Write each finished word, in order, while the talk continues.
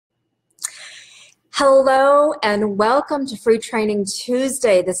Hello and welcome to Free Training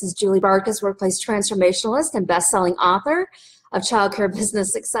Tuesday. This is Julie Bartkus, Workplace Transformationalist and best-selling author of Childcare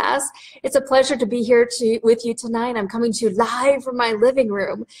Business Success. It's a pleasure to be here with you tonight. I'm coming to you live from my living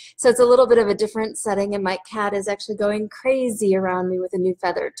room. So it's a little bit of a different setting, and my cat is actually going crazy around me with a new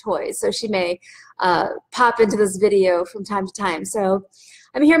feathered toy. So she may pop into this video from time to time. So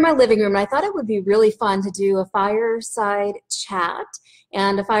I'm here in my living room, and I thought it would be really fun to do a fireside chat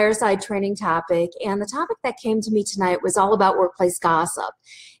and a fireside training topic. And the topic that came to me tonight was all about workplace gossip.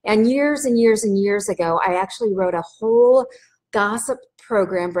 And years and years and years ago, I actually wrote a whole gossip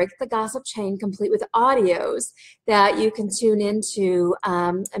program, Break the Gossip Chain, complete with audios that you can tune into,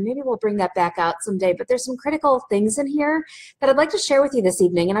 and maybe we'll bring that back out someday. But there's some critical things in here that I'd like to share with you this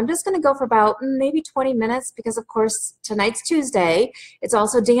evening, and I'm just going to go for about maybe 20 minutes because, of course, tonight's Tuesday. It's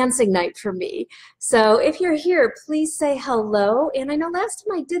also dancing night for me. So if you're here, please say hello. And I know last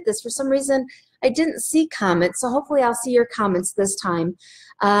time I did this, for some reason, I didn't see comments, so hopefully I'll see your comments this time.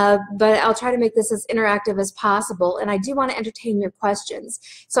 But I'll try to make this as interactive as possible, and I do want to entertain your questions.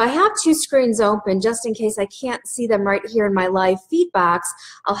 So I have two screens open just in case I can't see them right here in my live feed box.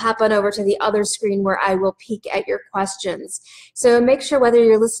 I'll hop on over to the other screen where I will peek at your questions. So make sure whether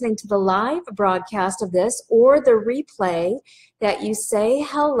you're listening to the live broadcast of this or the replay that you say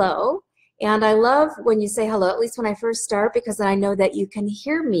hello. And I love when you say hello, at least when I first start, because then I know that you can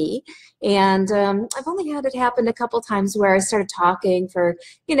hear me. And I've only had it happen a couple times where I started talking for,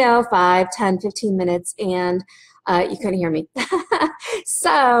 5, 10, 15 minutes, and you couldn't hear me.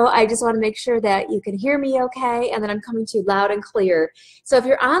 So I just want to make sure that you can hear me okay, and that I'm coming to you loud and clear. So if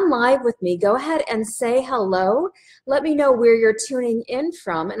you're on live with me, go ahead and say hello. Let me know where you're tuning in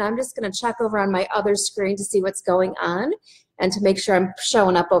from, and I'm just going to check over on my other screen to see what's going on and to make sure I'm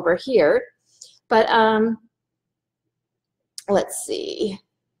showing up over here. But let's see.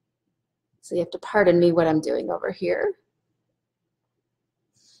 So you have to pardon me what I'm doing over here.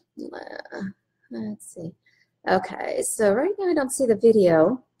 Let's see. Okay, so right now I don't see the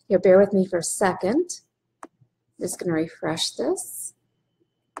video. Here, bear with me for a second. I'm just going to refresh this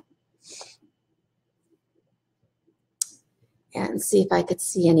and see if I could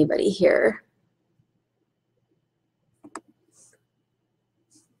see anybody here.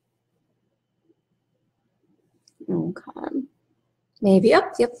 Okay. Maybe,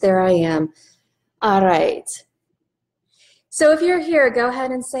 yep, there I am. All right. So if you're here, go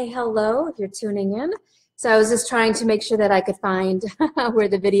ahead and say hello if you're tuning in. So I was just trying to make sure that I could find where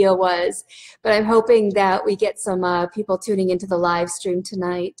the video was, but I'm hoping that we get some people tuning into the live stream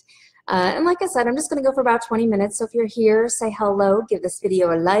tonight. And like I said, I'm just going to go for about 20 minutes. So if you're here, say hello, give this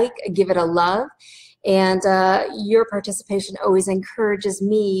video a like, give it a love. And your participation always encourages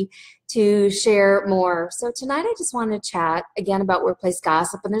me to share more. So tonight I just want to chat again about workplace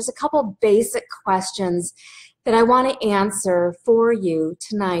gossip, and there's a couple basic questions that I want to answer for you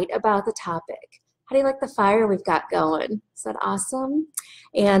tonight about the topic. How do you like the fire we've got going? Is that awesome?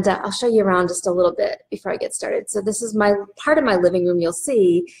 And I'll show you around just a little bit before I get started. So this is my part of my living room you'll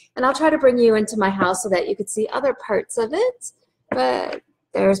see, and I'll try to bring you into my house so that you could see other parts of it. But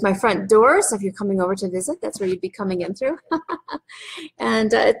there's my front door, so if you're coming over to visit, that's where you'd be coming in through. And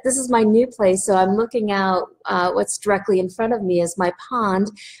this is my new place, so I'm looking out. What's directly in front of me is my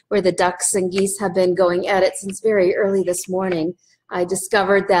pond where the ducks and geese have been going at it since very early this morning. I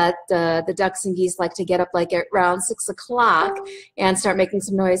discovered that the ducks and geese like to get up like at around 6 o'clock and start making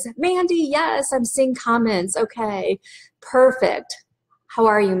some noise. Mandy, yes, I'm seeing comments. Okay, perfect. How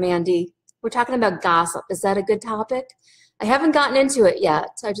are you, Mandy? We're talking about gossip. Is that a good topic? I haven't gotten into it yet.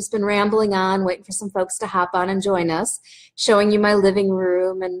 I've just been rambling on, waiting for some folks to hop on and join us, showing you my living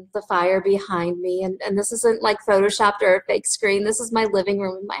room and the fire behind me. And this isn't like photoshopped or a fake screen. This is my living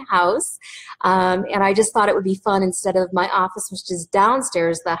room in my house. And I just thought it would be fun, instead of my office, which is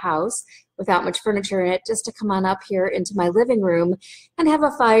downstairs the house without much furniture in it, just to come on up here into my living room and have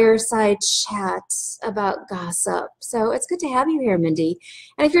a fireside chat about gossip. So it's good to have you here, Mindy.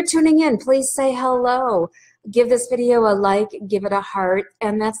 And if you're tuning in, please say hello. Give this video a like, give it a heart,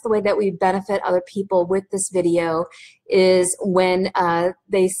 and that's the way that we benefit other people with this video, is when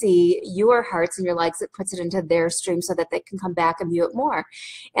they see your hearts and your likes, it puts it into their stream so that they can come back and view it more.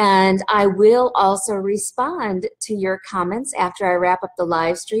 And I will also respond to your comments after I wrap up the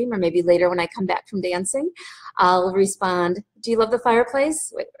live stream, or maybe later when I come back from dancing. I'll respond. Do you love the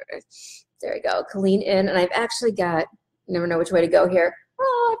fireplace? Wait, there we go. Colleen in, and I've actually got, never know which way to go here.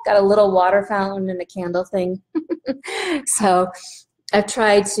 Oh, I've got a little water fountain and a candle thing. So I've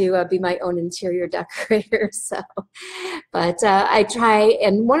tried to be my own interior decorator, so, but I try,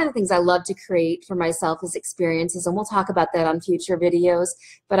 and one of the things I love to create for myself is experiences, and we'll talk about that on future videos,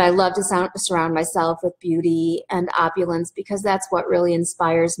 but I love to surround myself with beauty and opulence because that's what really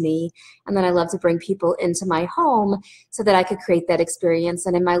inspires me, and then I love to bring people into my home so that I could create that experience.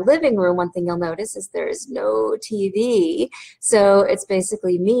 And in my living room, one thing you'll notice is there is no TV, so it's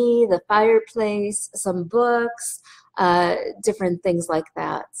basically me, the fireplace, some books, different things like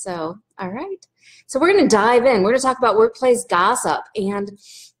that. So, all right. So we're going to dive in. We're going to talk about workplace gossip. And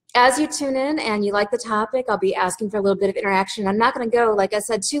as you tune in and you like the topic, I'll be asking for a little bit of interaction. I'm not going to go, like I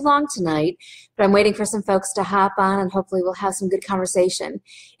said, too long tonight, but I'm waiting for some folks to hop on and hopefully we'll have some good conversation.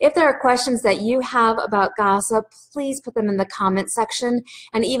 If there are questions that you have about gossip, please put them in the comment section.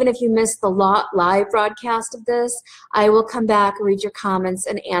 And even if you missed the live broadcast of this, I will come back, read your comments,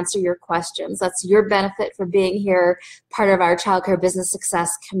 and answer your questions. That's your benefit for being here, part of our childcare business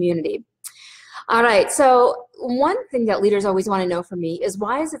success community. All right, so one thing that leaders always want to know from me is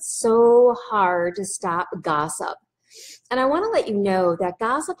why is it so hard to stop gossip? And I want to let you know that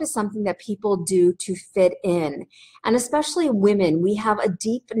gossip is something that people do to fit in. And especially women, we have a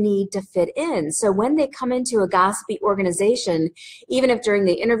deep need to fit in. So when they come into a gossipy organization, even if during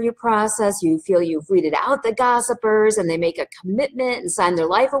the interview process you feel you've weeded out the gossipers and they make a commitment and sign their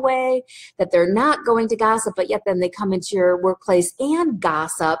life away, that they're not going to gossip, but yet then they come into your workplace and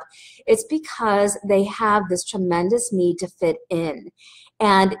gossip, it's because they have this tremendous need to fit in.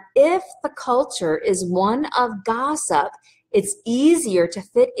 And if the culture is one of gossip, it's easier to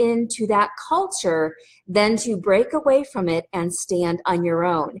fit into that culture than to break away from it and stand on your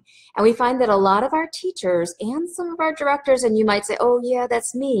own. And we find that a lot of our teachers and some of our directors, and you might say, oh yeah,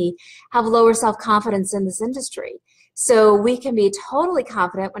 that's me, have lower self-confidence in this industry. So we can be totally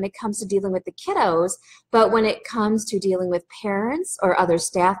confident when it comes to dealing with the kiddos, but when it comes to dealing with parents or other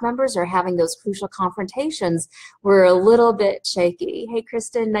staff members or having those crucial confrontations, we're a little bit shaky. Hey,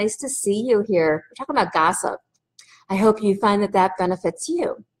 Kristen, nice to see you here. We're talking about gossip. I hope you find that that benefits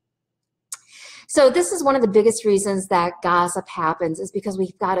you. So this is one of the biggest reasons that gossip happens is because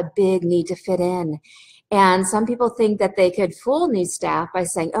we've got a big need to fit in. And some people think that they could fool new staff by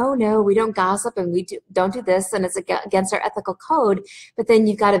saying, oh no, we don't gossip and we don't do this and it's against our ethical code. But then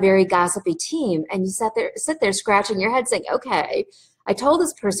you've got a very gossipy team and you sit there scratching your head saying, okay, I told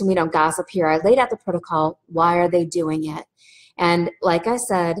this person we don't gossip here. I laid out the protocol. Why are they doing it? And like I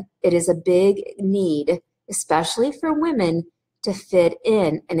said, it is a big need, especially for women, to fit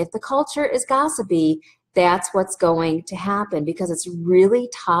in. And if the culture is gossipy, that's what's going to happen because it's really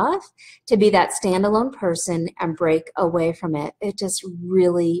tough to be that standalone person and break away from it. It just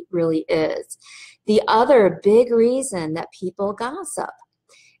really, really is. The other big reason that people gossip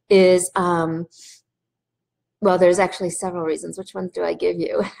is, well, there's actually several reasons. Which ones do I give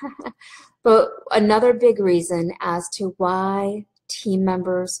you? But another big reason as to why team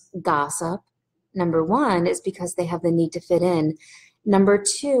members gossip, number one, is because they have the need to fit in. Number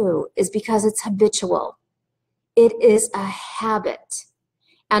two is because it's habitual. It is a habit.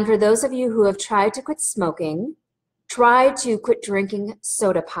 And for those of you who have tried to quit smoking, tried to quit drinking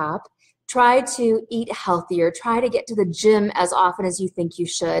soda pop, tried to eat healthier, try to get to the gym as often as you think you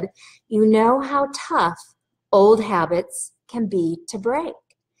should, you know how tough old habits can be to break.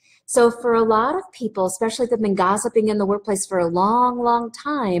 So for a lot of people, especially if they've been gossiping in the workplace for a long, long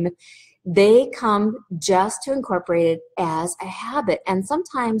time, they come just to incorporate it as a habit. And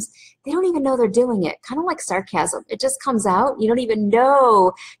sometimes they don't even know they're doing it, kind of like sarcasm. It just comes out. You don't even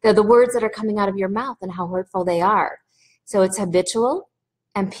know the words that are coming out of your mouth and how hurtful they are. So it's habitual,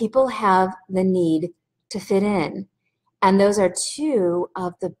 and people have the need to fit in. And those are two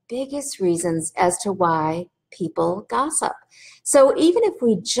of the biggest reasons as to why people gossip. So even if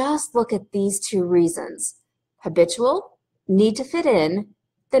we just look at these two reasons, habitual, need to fit in,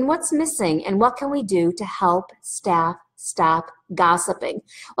 then what's missing and what can we do to help staff stop gossiping?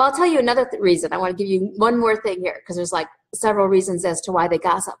 Well, I'll tell you another reason. I want to give you one more thing here because there's like several reasons as to why they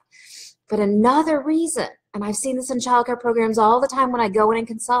gossip. But another reason, and I've seen this in childcare programs all the time when I go in and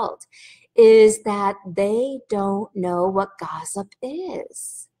consult, is that they don't know what gossip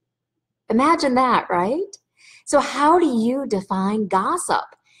is. Imagine that, right? So how do you define gossip?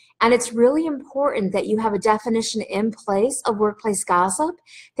 And it's really important that you have a definition in place of workplace gossip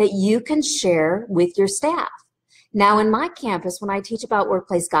that you can share with your staff. Now, in my campus, when I teach about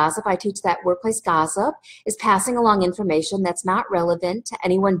workplace gossip, I teach that workplace gossip is passing along information that's not relevant to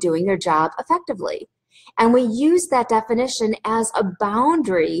anyone doing their job effectively. And we use that definition as a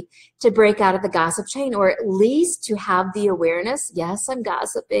boundary to break out of the gossip chain, or at least to have the awareness, yes, I'm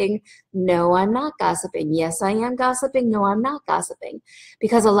gossiping. No, I'm not gossiping. Yes, I am gossiping. No, I'm not gossiping.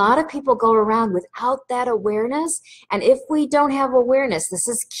 Because a lot of people go around without that awareness. And if we don't have awareness, this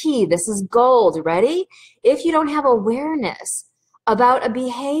is key, this is gold, ready? If you don't have awareness about a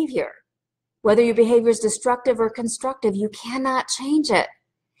behavior, whether your behavior is destructive or constructive, you cannot change it.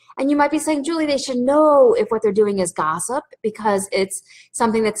 And you might be saying, Julie, they should know if what they're doing is gossip because it's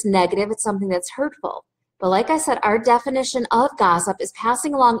something that's negative, it's something that's hurtful. But like I said, our definition of gossip is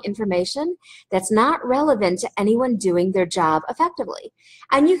passing along information that's not relevant to anyone doing their job effectively.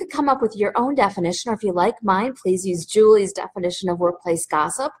 And you could come up with your own definition, or if you like mine, please use Julie's definition of workplace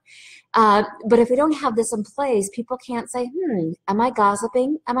gossip. But if we don't have this in place, people can't say, am I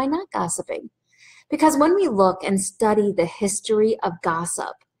gossiping? Am I not gossiping? Because when we look and study the history of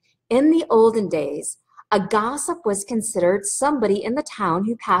gossip, in the olden days, a gossip was considered somebody in the town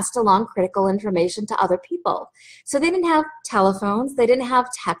who passed along critical information to other people. So they didn't have telephones, they didn't have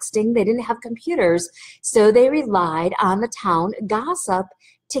texting, they didn't have computers, so they relied on the town gossip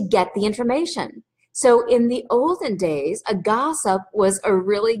to get the information. So in the olden days, a gossip was a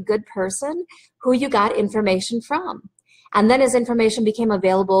really good person who you got information from. And then as information became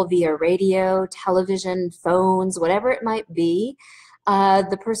available via radio, television, phones, whatever it might be,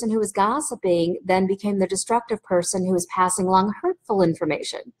 the person who was gossiping then became the destructive person who was passing along hurtful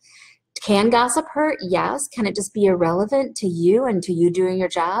information. Can gossip hurt? Yes. Can it just be irrelevant to you and to you doing your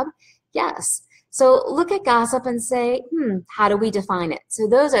job? Yes. So look at gossip and say, how do we define it? So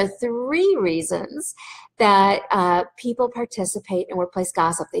those are 3 reasons that people participate in workplace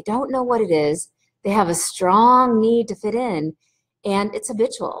gossip. They don't know what it is. They have a strong need to fit in, and it's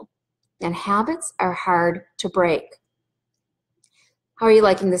habitual. And habits are hard to break. How are you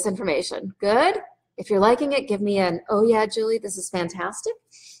liking this information? Good? If you're liking it, give me an, oh yeah, Julie, this is fantastic.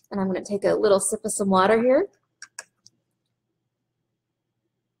 And I'm going to take a little sip of some water here.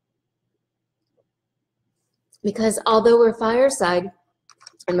 Because although we're fireside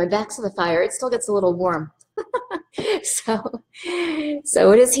and my back's to the fire, it still gets a little warm. So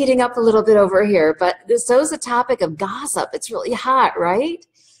it is heating up a little bit over here, but so is the topic of gossip. It's really hot, right?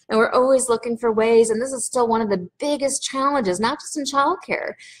 And we're always looking for ways, and this is still one of the biggest challenges, not just in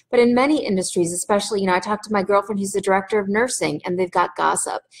childcare, but in many industries, especially, I talked to my girlfriend who's the director of nursing, and they've got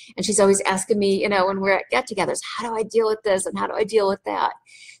gossip. And she's always asking me, when we're at get-togethers, how do I deal with this and how do I deal with that?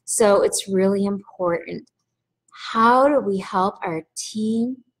 So it's really important. How do we help our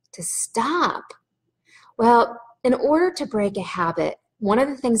team to stop? Well, in order to break a habit, one of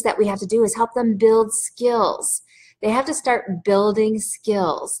the things that we have to do is help them build skills. They have to start building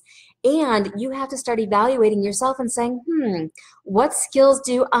skills. And you have to start evaluating yourself and saying, what skills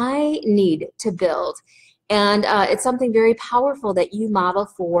do I need to build? And it's something very powerful that you model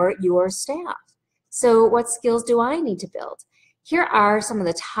for your staff. So what skills do I need to build? Here are some of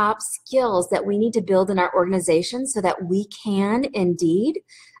the top skills that we need to build in our organization so that we can indeed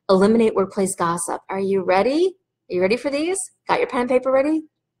eliminate workplace gossip. Are you ready? Are you ready for these? Got your pen and paper ready?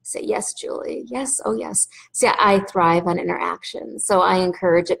 Say, yes, Julie. Yes, oh yes. See, I thrive on interaction, so I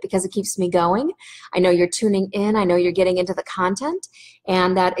encourage it because it keeps me going. I know you're tuning in. I know you're getting into the content,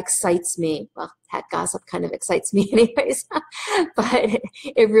 and that excites me. Well, that gossip kind of excites me anyways, but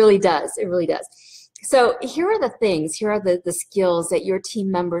it really does. It really does. So here are the things, here are the skills that your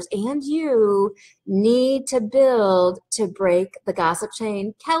team members and you need to build to break the gossip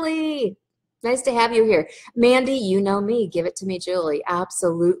chain. Kelly, nice to have you here. Mandy, you know me. Give it to me, Julie.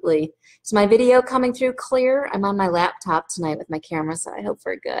 Absolutely. Is my video coming through clear? I'm on my laptop tonight with my camera, so I hope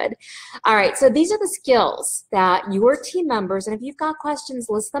we're good. All right, so these are the skills that your team members, and if you've got questions,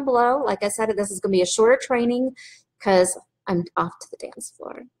 list them below. Like I said, this is going to be a shorter training because I'm off to the dance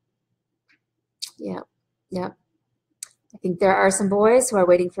floor. Yeah. I think there are some boys who are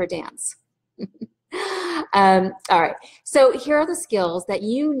waiting for a dance. All right. So here are the skills that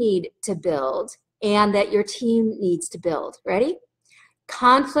you need to build and that your team needs to build. Ready?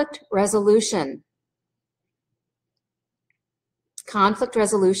 Conflict resolution. Conflict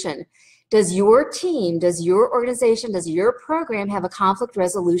resolution. Does your team, does your organization, does your program have a conflict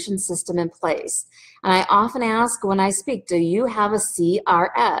resolution system in place? And I often ask when I speak, do you have a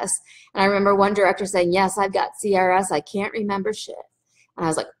CRS? And I remember one director saying, yes, I've got CRS. I can't remember shit. And I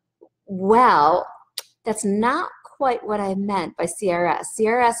was like, well, that's not quite what I meant by CRS.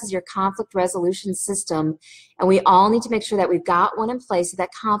 CRS is your conflict resolution system, and we all need to make sure that we've got one in place so that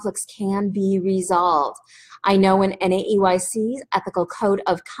conflicts can be resolved. I know in NAEYC's Ethical Code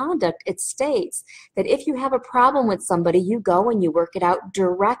of Conduct, it states that if you have a problem with somebody, you go and you work it out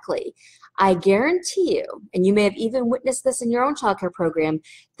directly. I guarantee you, and you may have even witnessed this in your own child care program,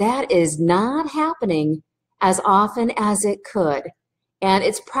 that is not happening as often as it could. And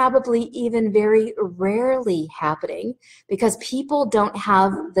it's probably even very rarely happening because people don't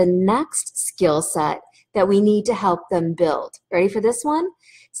have the next skill set that we need to help them build. Ready for this one?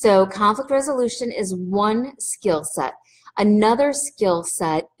 So conflict resolution is one skill set. Another skill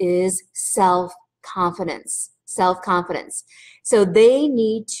set is self-confidence. Self-confidence. So they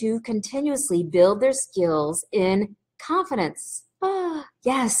need to continuously build their skills in confidence.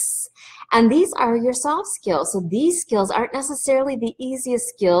 Yes. And these are your soft skills. So these skills aren't necessarily the easiest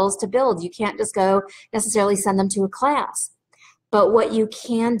skills to build. You can't just go necessarily send them to a class. But what you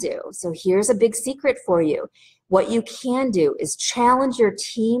can do, so here's a big secret for you. What you can do is challenge your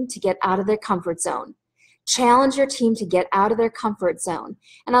team to get out of their comfort zone. Challenge your team to get out of their comfort zone.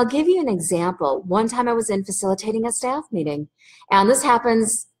 And I'll give you an example. One time I was in facilitating a staff meeting, and this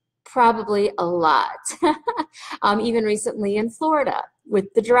happens probably a lot, even recently in Florida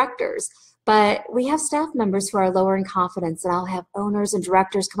with the directors. But we have staff members who are lower in confidence, and I'll have owners and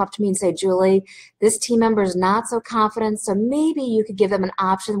directors come up to me and say, Julie, this team member is not so confident, so maybe you could give them an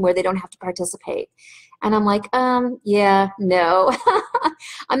option where they don't have to participate. And I'm like, yeah, no.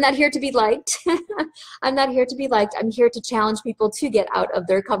 I'm not here to be liked. I'm not here to be liked. I'm here to challenge people to get out of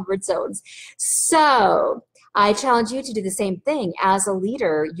their comfort zones. So I challenge you to do the same thing. As a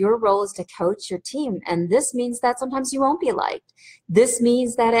leader, your role is to coach your team. And this means that sometimes you won't be liked. This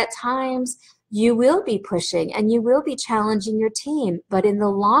means that at times you will be pushing and you will be challenging your team. But in the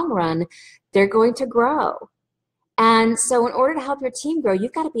long run, they're going to grow. And so in order to help your team grow,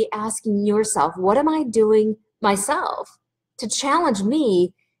 you've got to be asking yourself, what am I doing myself to challenge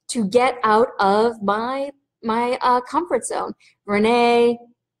me to get out of my comfort zone? Renee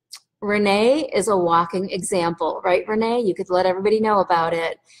is a walking example, right, Renee? You could let everybody know about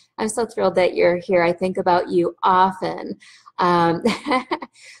it. I'm so thrilled that you're here. I think about you often.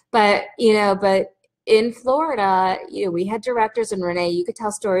 But in Florida, we had directors, and Renee, you could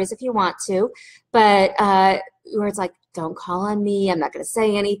tell stories if you want to, but where it's like, don't call on me. I'm not going to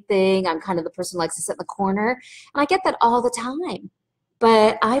say anything. I'm kind of the person who likes to sit in the corner. And I get that all the time.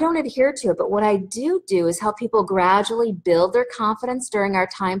 But I don't adhere to it. But what I do is help people gradually build their confidence during our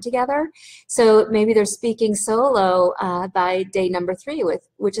time together. So maybe they're speaking solo by day number 3,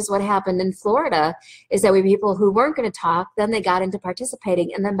 which is what happened in Florida, is that we had people who weren't going to talk, then they got into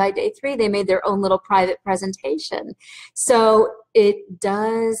participating. And then by day 3, they made their own little private presentation. So it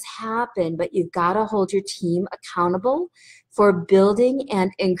does happen, but you've got to hold your team accountable for building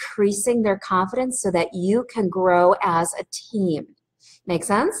and increasing their confidence so that you can grow as a team. Make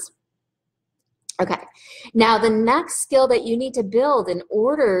sense? Okay. Now, the next skill that you need to build in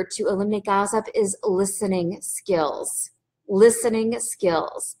order to eliminate gossip is listening skills. Listening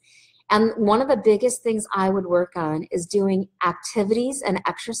skills. And one of the biggest things I would work on is doing activities and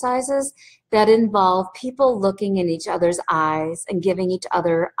exercises that involve people looking in each other's eyes and giving each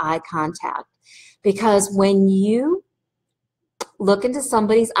other eye contact. Because when you look into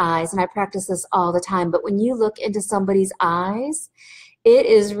somebody's eyes, and I practice this all the time, but when you look into somebody's eyes, it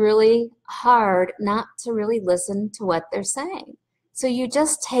is really hard not to really listen to what they're saying. So you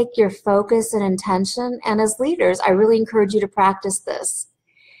just take your focus and intention, and as leaders, I really encourage you to practice this.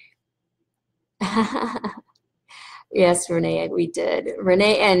 Yes, Renee, we did.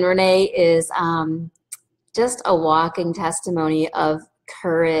 Renee is just a walking testimony of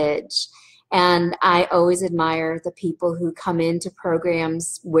courage. And I always admire the people who come into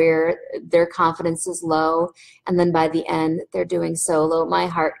programs where their confidence is low, and then by the end, they're doing solo. My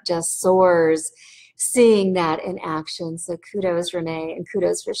heart just soars seeing that in action. So kudos, Renee, and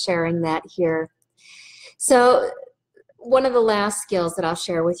kudos for sharing that here. So one of the last skills that I'll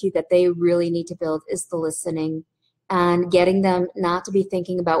share with you that they really need to build is the listening, and getting them not to be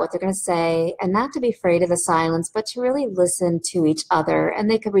thinking about what they're going to say and not to be afraid of the silence, but to really listen to each other,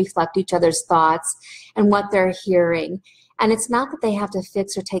 and they could reflect each other's thoughts and what they're hearing. And it's not that they have to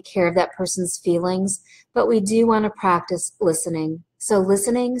fix or take care of that person's feelings, but we do want to practice listening. So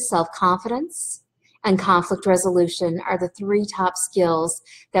listening, self-confidence, and conflict resolution are the 3 top skills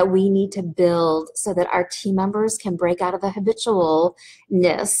that we need to build so that our team members can break out of the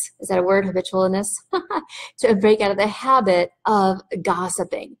habitualness. Is that a word, habitualness? To break out of the habit of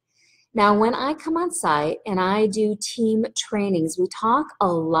gossiping. Now, when I come on site and I do team trainings, we talk a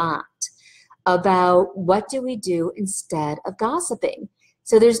lot about what do we do instead of gossiping.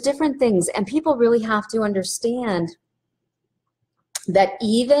 So there's different things, and people really have to understand that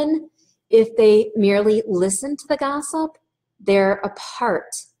even if they merely listen to the gossip, they're a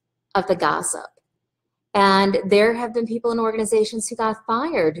part of the gossip. And there have been people in organizations who got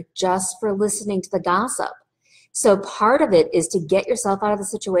fired just for listening to the gossip. So part of it is to get yourself out of the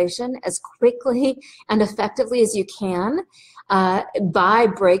situation as quickly and effectively as you can by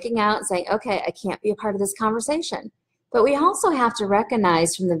breaking out and saying, okay, I can't be a part of this conversation. But we also have to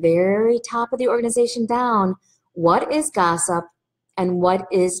recognize from the very top of the organization down what is gossip and what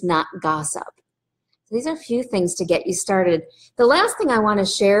is not gossip. These are a few things to get you started. The last thing I want to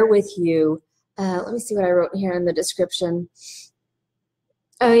share with you, let me see what I wrote here in the description.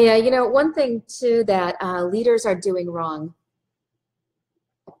 Oh yeah, you know, one thing too that leaders are doing wrong.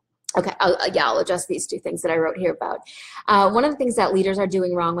 Okay, I'll address these two things that I wrote here about. One of the things that leaders are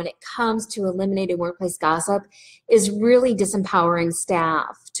doing wrong when it comes to eliminating workplace gossip is really disempowering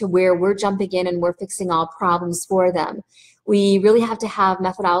staff to where we're jumping in and we're fixing all problems for them. We really have to have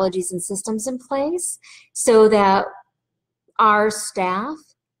methodologies and systems in place so that our staff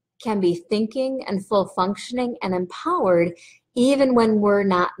can be thinking and full functioning and empowered even when we're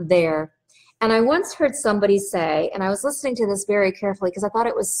not there. And I once heard somebody say, and I was listening to this very carefully because I thought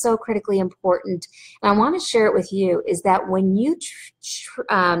it was so critically important, and I want to share it with you, is that when you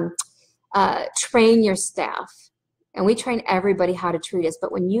train your staff, and we train everybody how to treat us,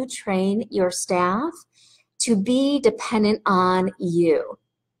 but when you train your staff to be dependent on you,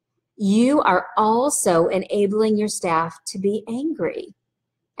 you are also enabling your staff to be angry.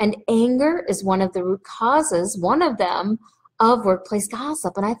 And anger is one of the root causes, one of them, of workplace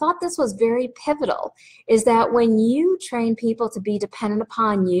gossip. And I thought this was very pivotal, is that when you train people to be dependent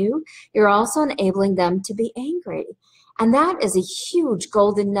upon you, you're also enabling them to be angry. And that is a huge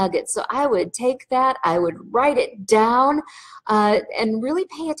golden nugget. So I would take that, I would write it down, and really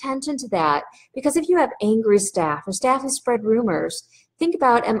pay attention to that. Because if you have angry staff or staff who spread rumors, think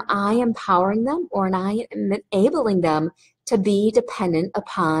about, am I empowering them or am I enabling them to be dependent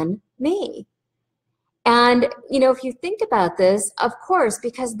upon me? And, you know, if you think about this, of course,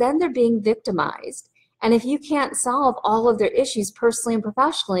 because then they're being victimized. And if you can't solve all of their issues personally and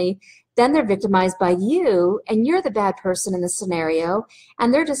professionally, then they're victimized by you, and you're the bad person in the scenario,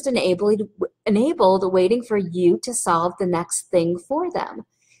 and they're just enabled waiting for you to solve the next thing for them.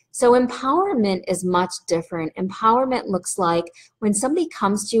 So empowerment is much different. Empowerment looks like when somebody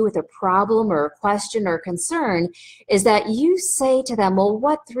comes to you with a problem or a question or a concern, is that you say to them, well,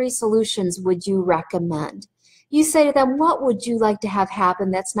 what 3 solutions would you recommend? You say to them, what would you like to have happen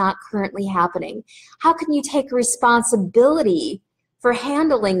that's not currently happening? How can you take responsibility for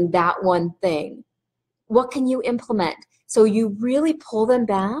handling that one thing? What can you implement? So you really pull them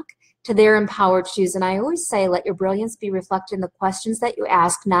back to their empowered shoes. And I always say, let your brilliance be reflected in the questions that you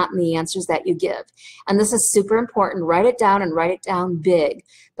ask, not in the answers that you give. And this is super important. Write it down and write it down big.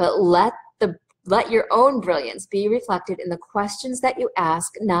 But let your own brilliance be reflected in the questions that you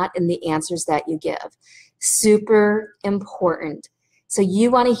ask, not in the answers that you give. Super important. So you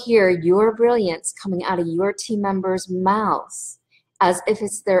want to hear your brilliance coming out of your team members' mouths as if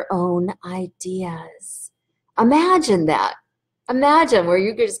it's their own ideas. Imagine that. Imagine where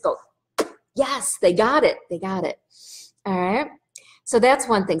you could just go, yes, they got it. They got it. All right. So that's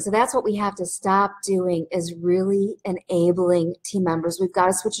one thing. So that's what we have to stop doing, is really enabling team members. We've got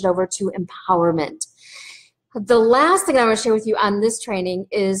to switch it over to empowerment. The last thing I want to share with you on this training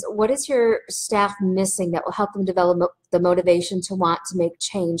is, what is your staff missing that will help them develop the motivation to want to make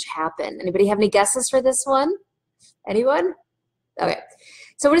change happen? Anybody have any guesses for this one? Anyone? Okay.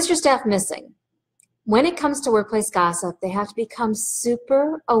 So what is your staff missing? When it comes to workplace gossip, they have to become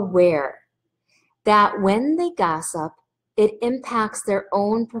super aware that when they gossip, it impacts their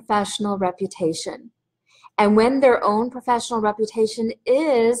own professional reputation. And when their own professional reputation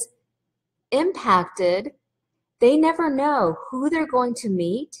is impacted, they never know who they're going to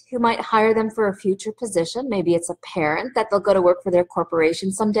meet, who might hire them for a future position. Maybe it's a parent that they'll go to work for their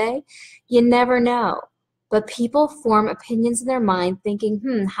corporation someday. You never know. But people form opinions in their mind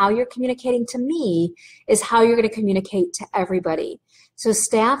thinking, how you're communicating to me is how you're going to communicate to everybody. So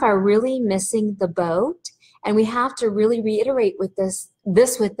staff are really missing the boat, and we have to really reiterate with this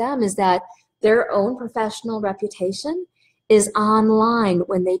with them, is that their own professional reputation is online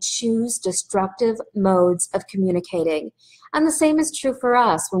when they choose destructive modes of communicating. And the same is true for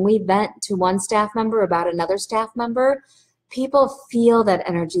us. When we vent to one staff member about another staff member, people feel that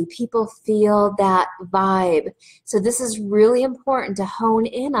energy, people feel that vibe. So this is really important to hone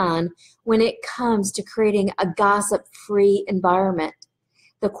in on when it comes to creating a gossip-free environment.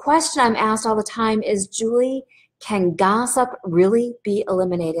 The question I'm asked all the time is, Julie, can gossip really be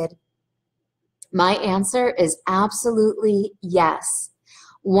eliminated? My answer is absolutely yes.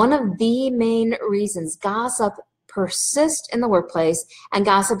 One of the main reasons gossip persists in the workplace and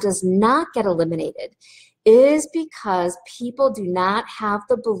gossip does not get eliminated is because people do not have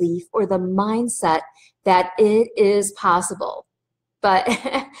the belief or the mindset that it is possible. But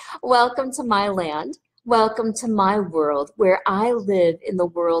welcome to my land. Welcome to my world, where I live in the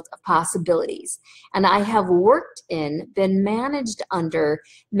world of possibilities. And I have been managed under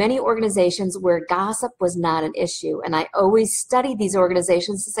many organizations where gossip was not an issue. And I always study these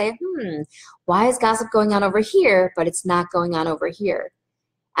organizations to say, why is gossip going on over here, but it's not going on over here?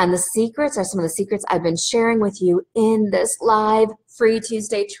 And the secrets are some of the secrets I've been sharing with you in this live free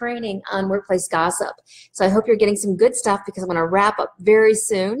Tuesday training on workplace gossip. So I hope you're getting some good stuff, because I'm going to wrap up very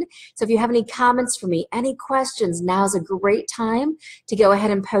soon. So if you have any comments for me, any questions, now's a great time to go ahead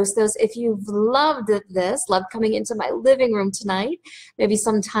and post those. If you've loved this, loved coming into my living room tonight, maybe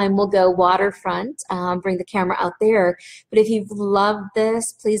sometime we'll go waterfront, bring the camera out there. But if you've loved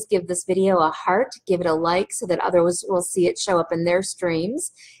this, please give this video a heart, give it a like so that others will see it show up in their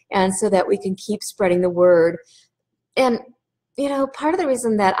streams, and so that we can keep spreading the word. And you know, part of the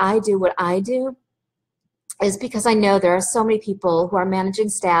reason that I do what I do is because I know there are so many people who are managing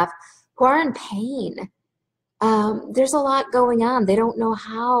staff who are in pain. There's a lot going on. They don't know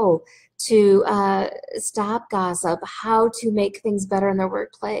how to stop gossip, how to make things better in their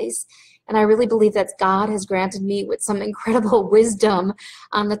workplace. And I really believe that God has granted me with some incredible wisdom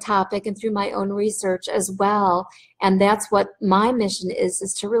on the topic and through my own research as well. And that's what my mission is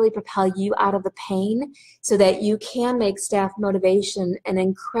to really propel you out of the pain so that you can make staff motivation an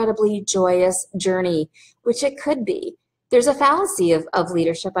incredibly joyous journey, which it could be. There's a fallacy of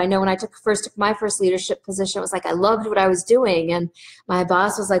leadership. I know when I took my first leadership position, it was like I loved what I was doing. And my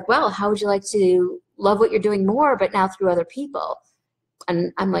boss was like, well, how would you like to love what you're doing more, but now through other people?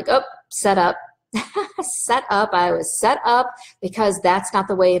 And I'm like, oh, set up. Set up. I was set up because that's not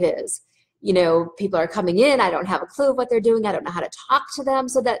the way it is. You know, people are coming in. I don't have a clue of what they're doing. I don't know how to talk to them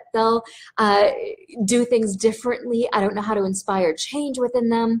so that they'll do things differently. I don't know how to inspire change within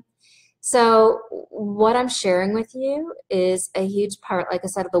them. So what I'm sharing with you is a huge part, like I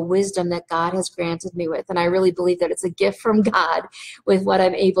said, of the wisdom that God has granted me with. And I really believe that it's a gift from God with what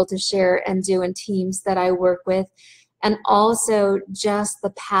I'm able to share and do in teams that I work with. And also just the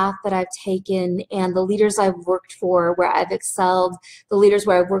path that I've taken and the leaders I've worked for where I've excelled, the leaders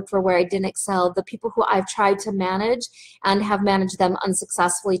where I've worked for where I didn't excel, the people who I've tried to manage and have managed them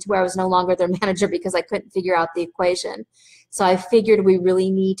unsuccessfully to where I was no longer their manager because I couldn't figure out the equation. So I figured we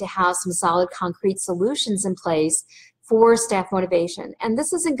really need to have some solid concrete solutions in place for staff motivation. And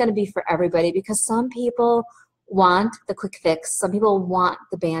this isn't going to be for everybody, because some people want the quick fix. Some people want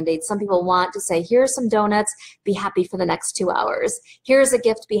the Band-Aid. Some people want to say, here's some donuts, be happy for the next 2 hours. Here's a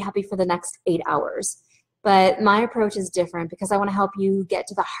gift, be happy for the next 8 hours. But my approach is different, because I want to help you get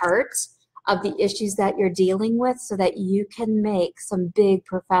to the heart of the issues that you're dealing with so that you can make some big,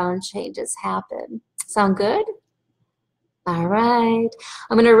 profound changes happen. Sound good? All right.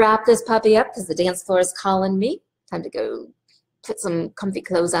 I'm going to wrap this puppy up because the dance floor is calling me. Time to go put some comfy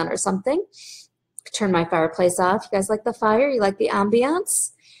clothes on or something. Turn my fireplace off. You guys like the fire? You like the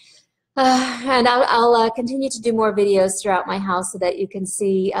ambiance? And I'll continue to do more videos throughout my house so that you can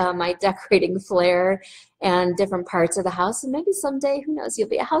see my decorating flair and different parts of the house. And maybe someday, who knows, you'll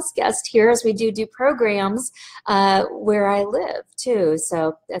be a house guest here as we do programs where I live too.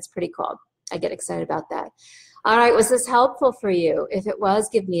 So that's pretty cool. I get excited about that. All right, was this helpful for you? If it was,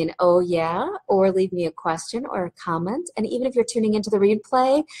 give me an oh yeah, or leave me a question or a comment. And even if you're tuning into the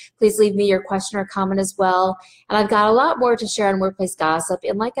replay, please leave me your question or comment as well. And I've got a lot more to share on workplace gossip.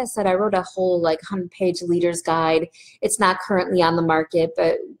 And like I said, I wrote a whole 100-page leader's guide. It's not currently on the market,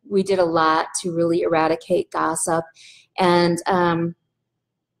 but we did a lot to really eradicate gossip. And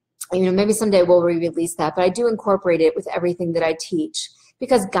maybe someday we'll re-release that. But I do incorporate it with everything that I teach,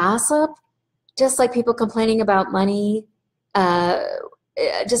 because gossip, just like people complaining about money,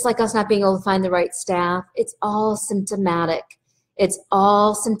 just like us not being able to find the right staff, it's all symptomatic. It's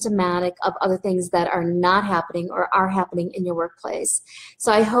all symptomatic of other things that are not happening or are happening in your workplace.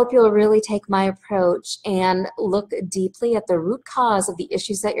 So I hope you'll really take my approach and look deeply at the root cause of the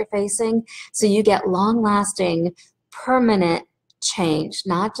issues that you're facing so you get long-lasting, permanent change,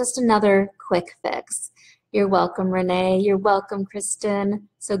 not just another quick fix. You're welcome, Renee. You're welcome, Kristen.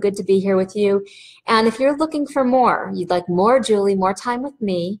 So good to be here with you. And if you're looking for more, you'd like more Julie, more time with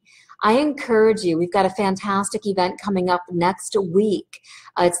me, I encourage you. We've got a fantastic event coming up next week.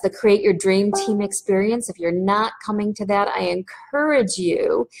 It's the Create Your Dream Team Experience. If you're not coming to that, I encourage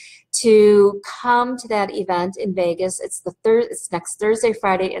you to come to that event in Vegas. It's next Thursday,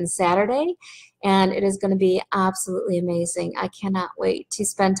 Friday, and Saturday, and it is going to be absolutely amazing. I cannot wait to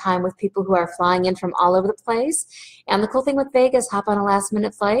spend time with people who are flying in from all over the place. And the cool thing with Vegas, hop on a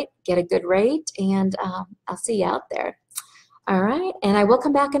last-minute flight, get a good rate, and I'll see you out there. All right, and I will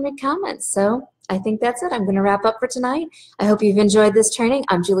come back and read comments. So I think that's it. I'm going to wrap up for tonight. I hope you've enjoyed this training.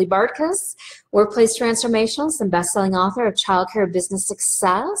 I'm Julie Bartkus, workplace transformationalist and best-selling author of Childcare Business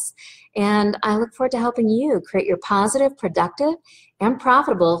Success. And I look forward to helping you create your positive, productive, and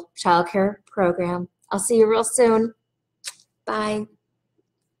profitable childcare program. I'll see you real soon. Bye.